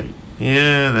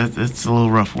 Yeah, that's a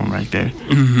little rough one right there.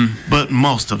 But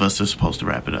most of us are supposed to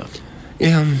wrap it up.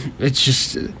 Yeah, it's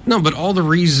just... No, but all the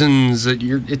reasons that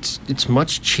it's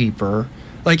much cheaper...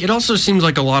 Like, it also seems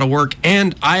like a lot of work,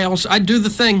 and I do the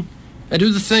thing. I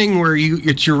do the thing where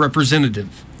it's your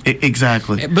representative.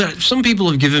 Exactly. But some people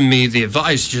have given me the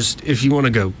advice, just if you want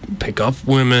to go pick up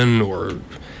women, or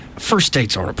first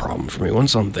dates aren't a problem for me.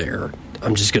 Once I'm there,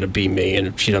 I'm just going to be me, and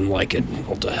if she doesn't like it,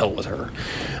 well, to hell with her.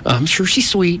 I'm sure she's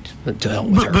sweet, but to hell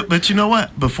with her. But you know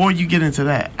what? Before you get into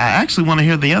that, I actually want to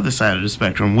hear the other side of the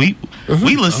spectrum. We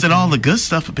listed all the good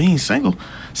stuff of being single.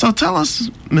 So tell us,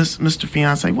 Mr.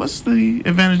 Fiance, what's the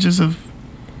advantages of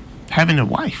having a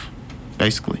wife,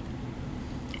 basically?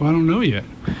 Well, I don't know yet.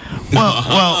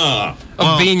 Well,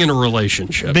 of being in a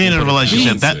relationship. Being in a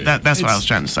relationship. That's what I was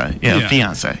trying to say. Yeah,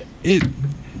 fiance.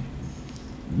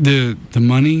 The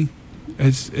money,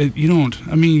 you don't.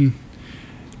 I mean,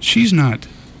 she's not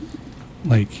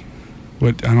like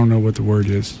what I don't know what the word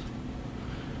is.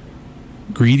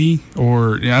 Greedy,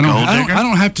 or I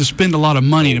don't have to spend a lot of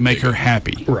money to make her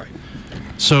happy. Right.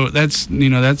 So that's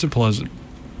a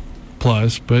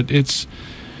plus, but it's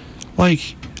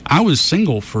like I was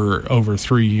single for over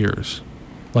 3 years,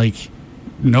 like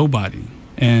nobody,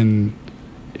 and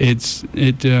it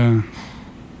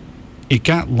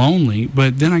got lonely,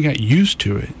 but then I got used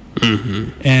to it.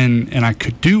 And I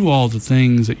could do all the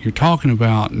things that you're talking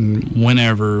about, and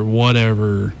whatever,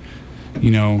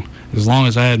 as long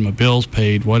as I had my bills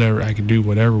paid, whatever, I could do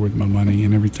whatever with my money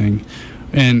and everything.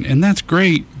 And that's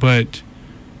great, but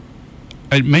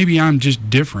maybe I'm just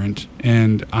different,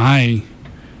 and I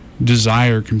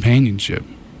desire companionship.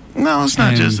 No, it's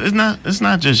not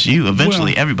just you.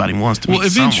 Eventually, everybody wants to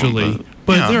meet someone.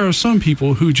 But there are some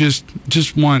people who just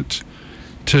want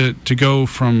to go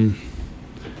from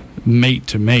mate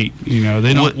to mate.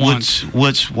 They don't want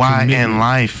why in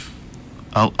life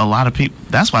a lot of people.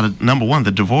 That's why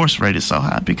the divorce rate is so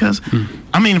high. Because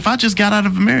I mean, if I just got out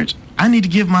of a marriage, I need to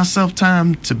give myself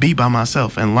time to be by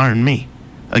myself and learn me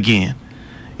again.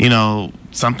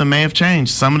 Something may have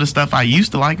changed. Some of the stuff I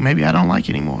used to like, maybe I don't like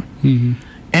anymore. And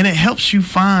it helps you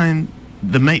find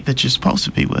the mate that you're supposed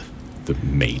to be with. The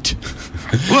mate.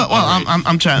 Well,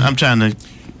 I'm trying to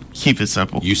keep it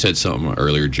simple. You said something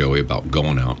earlier, Joey, about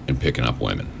going out and picking up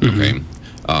women. Okay,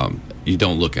 you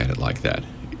don't look at it like that.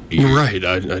 Right,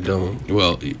 I don't.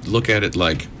 Well, look at it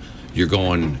like you're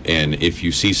going, and if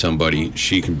you see somebody,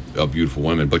 a beautiful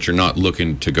woman, but you're not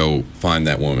looking to go find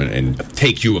that woman and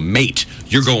take you a mate.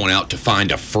 You're going out to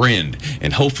find a friend,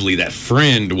 and hopefully that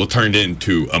friend will turn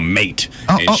into a mate,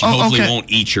 and she hopefully won't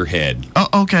eat your head.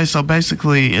 Okay, so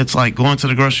basically it's like going to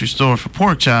the grocery store for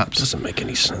pork chops. Doesn't make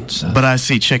any sense. But I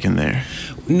see chicken there.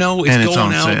 No, it's and it's going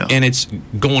on out sale. and it's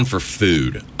going for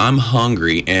food. I'm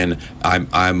hungry, and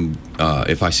I'm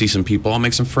if I see some people, I'll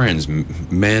make some friends,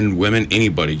 men, women,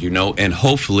 anybody, and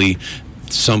hopefully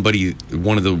somebody,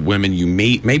 one of the women you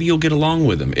meet, maybe you'll get along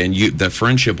with them, and that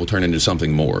friendship will turn into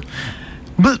something more.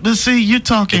 But see, you're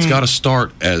talking. It's got to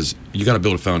start as you got to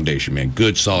build a foundation, man.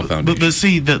 Good, solid foundation. But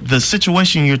see, the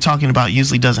situation you're talking about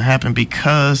usually doesn't happen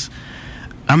because,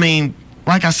 I mean,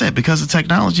 like I said, because of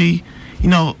technology.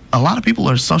 A lot of people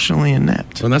are socially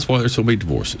inept. And that's why there's so many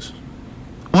divorces.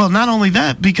 Well, not only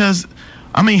that, because,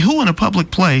 I mean, who in a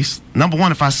public place, number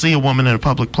one, if I see a woman in a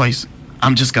public place,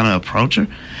 I'm just going to approach her?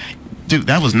 Dude,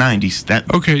 that was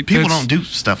 90s. People don't do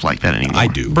stuff like that anymore. I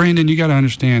do. Brandon, you got to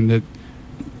understand that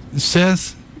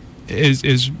Seth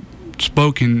is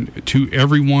spoken to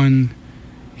everyone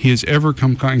he has ever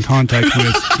come in contact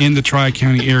with in the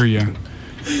Tri-County area.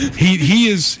 He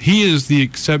is the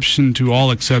exception to all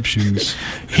exceptions.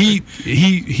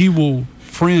 He will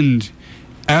friend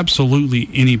absolutely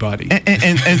anybody.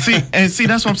 And see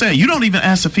that's what I'm saying. You don't even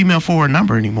ask a female for a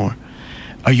number anymore.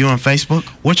 Are you on Facebook?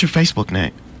 What's your Facebook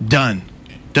name? Done.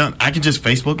 I can just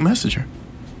Facebook message her.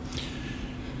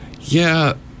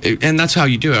 Yeah, and that's how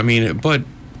you do it. I mean, but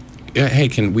hey,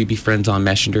 can we be friends on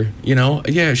Messenger?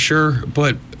 Yeah, sure.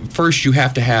 But first, you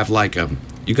have to have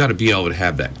you got to be able to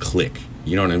have that click.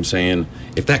 You know what I'm saying?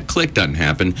 If that click doesn't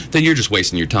happen, then you're just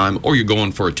wasting your time, or you're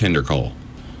going for a Tinder call.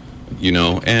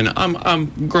 And I'm a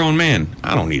grown man.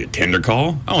 I don't need a Tinder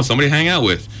call. I want somebody to hang out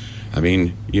with. I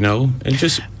mean, and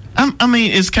just. I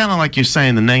mean, it's kind of like you're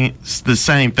saying the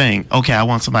same thing. Okay, I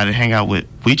want somebody to hang out with.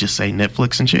 We just say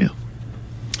Netflix and chill.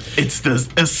 It's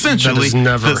essentially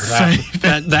the same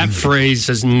thing. That phrase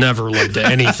has never led to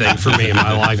anything for me in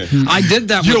my life. I did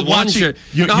that with one shit.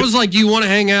 I was like, you want to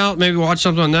hang out, maybe watch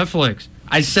something on Netflix?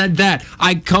 I said that.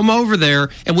 I come over there,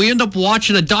 and we end up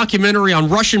watching a documentary on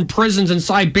Russian prisons in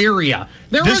Siberia.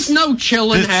 There was no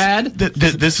chillin' had.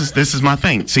 This is my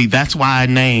thing. See, that's why I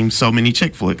name so many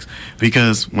chick flicks.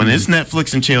 Because when it's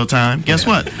Netflix and chill time, guess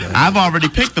what? I've already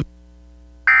picked the...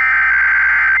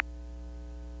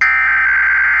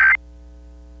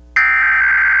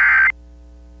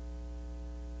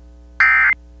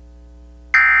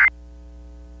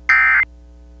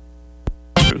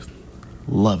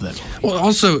 Love that. Well,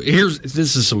 also,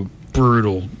 this is some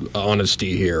brutal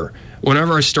honesty here.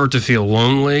 Whenever I start to feel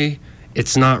lonely,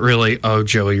 it's not really, oh,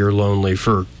 Joey, you're lonely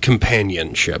for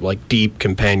companionship, like deep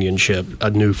companionship, a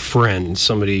new friend,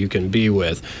 somebody you can be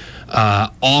with.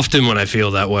 Often when I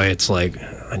feel that way, it's like,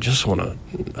 I just want to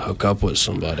hook up with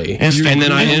somebody. And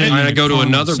then I go to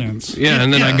another,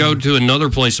 I go to another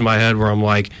place in my head where I'm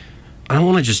like, I don't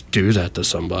want to just do that to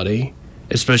somebody.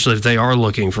 Especially if they are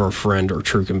looking for a friend or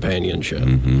true companionship.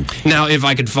 Mm-hmm. Now, if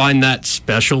I could find that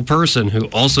special person who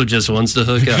also just wants to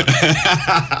hook up.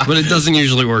 But it doesn't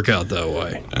usually work out that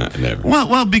way. Never.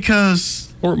 Well,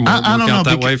 because... Or I don't know,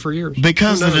 that way for years.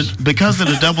 Because of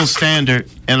the double standard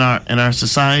in our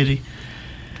society,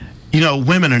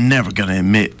 women are never going to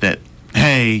admit that,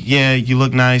 hey, yeah, you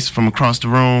look nice from across the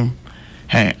room.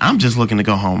 Hey, I'm just looking to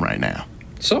go home right now.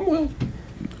 Some will.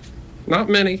 Not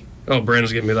many. Oh,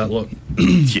 Brandon's giving me that look.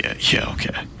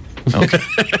 Okay.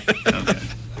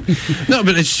 No,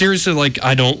 but it's seriously like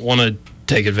I don't want to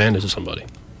take advantage of somebody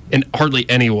in hardly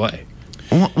any way.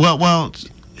 Well.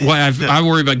 I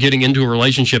worry about getting into a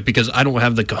relationship because I don't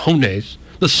have the cojones,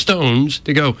 the stones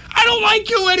to go, I don't like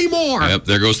you anymore. Yep,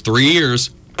 there goes 3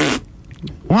 years.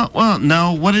 Well,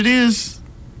 no, what it is,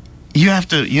 you have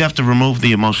to remove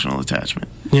the emotional attachment.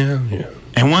 Yeah.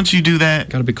 And once you do that,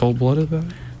 got to be cold-blooded about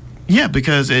it. Yeah,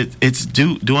 because it's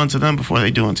do unto them before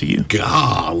they do unto you.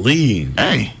 Golly.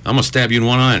 Hey. I'm going to stab you in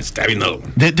one eye and stab you in the other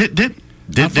one.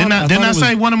 Didn't I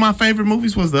say one of my favorite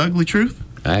movies was The Ugly Truth?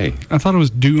 Hey. I thought it was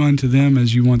do unto them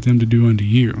as you want them to do unto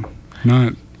you,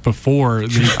 not before.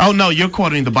 Oh, no, you're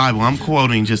quoting the Bible. I'm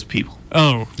quoting just people.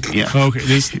 Oh. Yeah. Okay,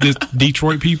 this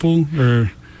Detroit people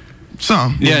or...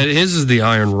 Some. Yeah, his is the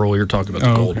iron rule. You're talking about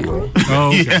the golden rule. Oh,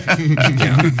 okay.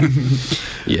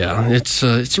 Yeah, it's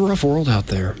a rough world out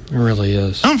there. It really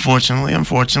is.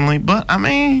 Unfortunately. But, I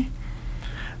mean,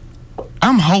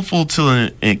 I'm hopeful to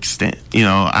an extent.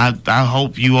 I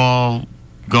hope you all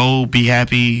go, be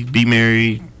happy, be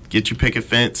married, get your picket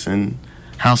fence and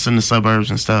house in the suburbs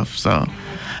and stuff. So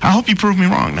I hope you prove me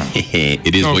wrong now.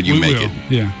 It is what you make it.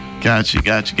 Yeah. Got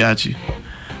you.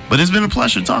 But it's been a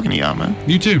pleasure talking to y'all, man.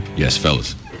 You too. Yes,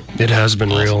 fellas. It has been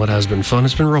real. It has been fun.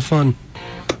 It's been real fun.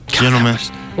 Gentlemen.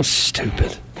 That was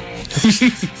stupid.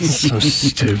 So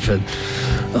stupid.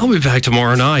 I'll be back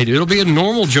tomorrow night. It'll be a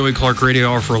normal Joey Clark Radio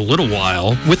Hour for a little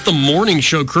while with the morning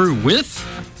show crew, with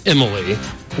Emily,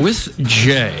 with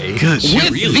Jay, Good shit,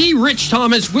 with really? the Rich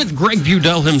Thomas, with Greg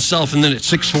Budell himself, and then at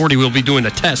 6:40 we'll be doing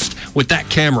a test with that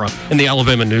camera in the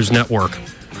Alabama News Network.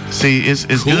 See, it's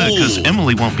good because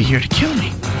Emily won't be here to kill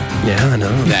me. Yeah, I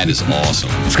know. That is awesome.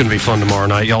 It's going to be fun tomorrow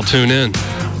night. Y'all tune in.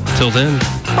 Till then,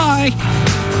 bye.